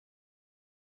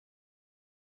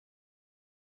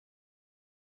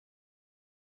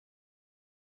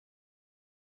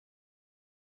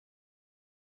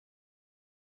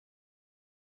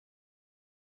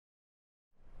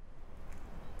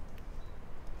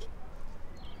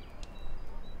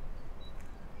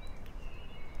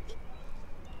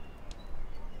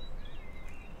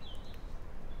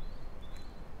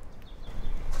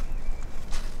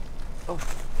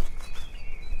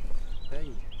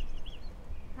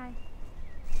Hi.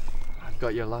 I've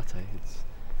got your latte. It's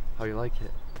how you like it.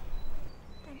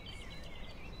 Thanks.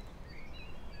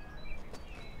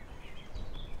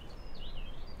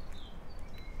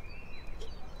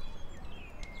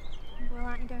 Well,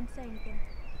 aren't you going to say anything?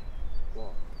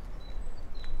 What?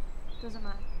 Doesn't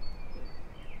matter.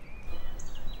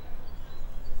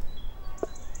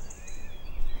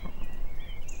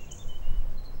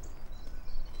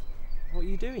 What are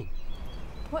you doing?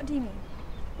 What do you mean?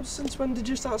 Well, since when did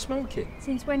you start smoking?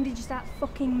 Since when did you start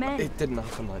fucking men? It didn't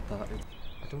happen like that.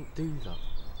 I don't do that.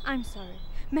 I'm sorry.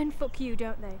 Men fuck you,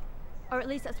 don't they? Or at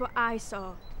least that's what I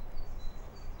saw.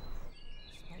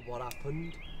 It's not what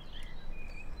happened.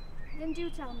 Then do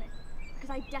tell me, because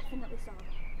I definitely saw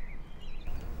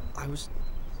it. I was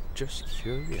just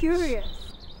curious.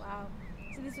 Curious? Wow.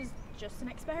 So this was just an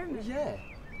experiment? Yeah.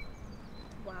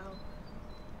 Wow.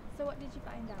 So what did you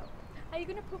find out? Are you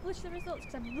going to publish the results?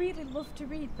 Because I'd really love to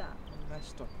read that. I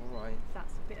messed up, alright.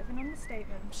 That's a bit of an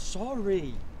understatement. I'm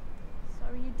sorry.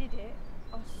 Sorry you did it,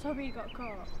 or sorry you got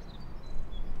caught?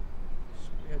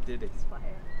 Sorry I did it. Fire.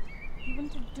 You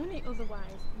wouldn't have done it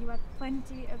otherwise. You had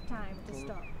plenty of time to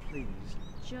stop. Please.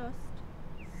 Just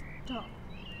stop.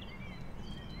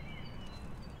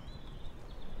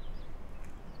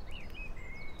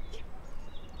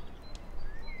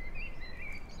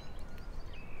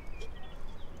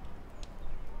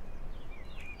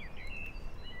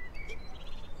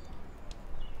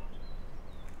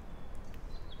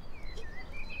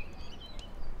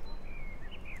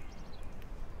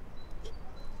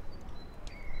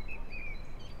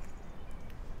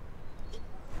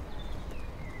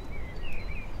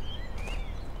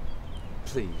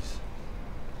 Please.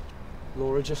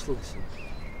 Laura, just listen.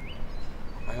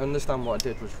 I understand what I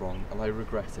did was wrong, and I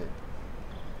regret it.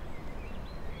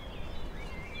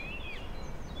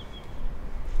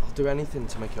 I'll do anything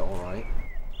to make it alright.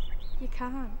 You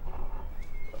can't.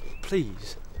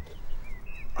 Please.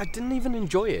 I didn't even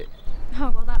enjoy it.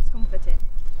 Oh, well, that's comforting.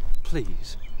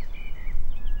 Please.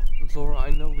 Laura,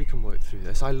 I know we can work through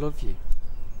this. I love you.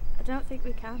 I don't think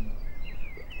we can.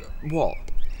 What?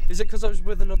 Is it because I was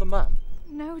with another man?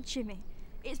 No, Jimmy.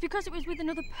 It's because it was with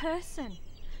another person.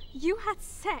 You had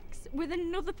sex with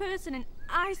another person and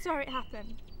I saw it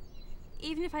happen.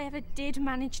 Even if I ever did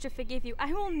manage to forgive you,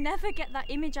 I will never get that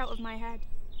image out of my head.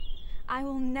 I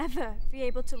will never be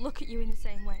able to look at you in the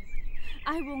same way.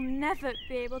 I will never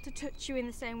be able to touch you in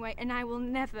the same way, and I will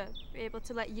never be able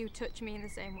to let you touch me in the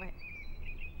same way.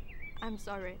 I'm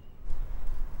sorry.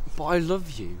 But I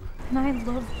love you. And I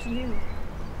loved you.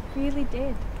 Really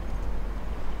did.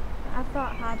 I've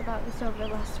thought hard about this over the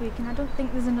last week, and I don't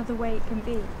think there's another way it can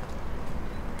be.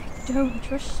 I don't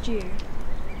trust you.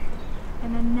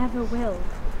 And I never will.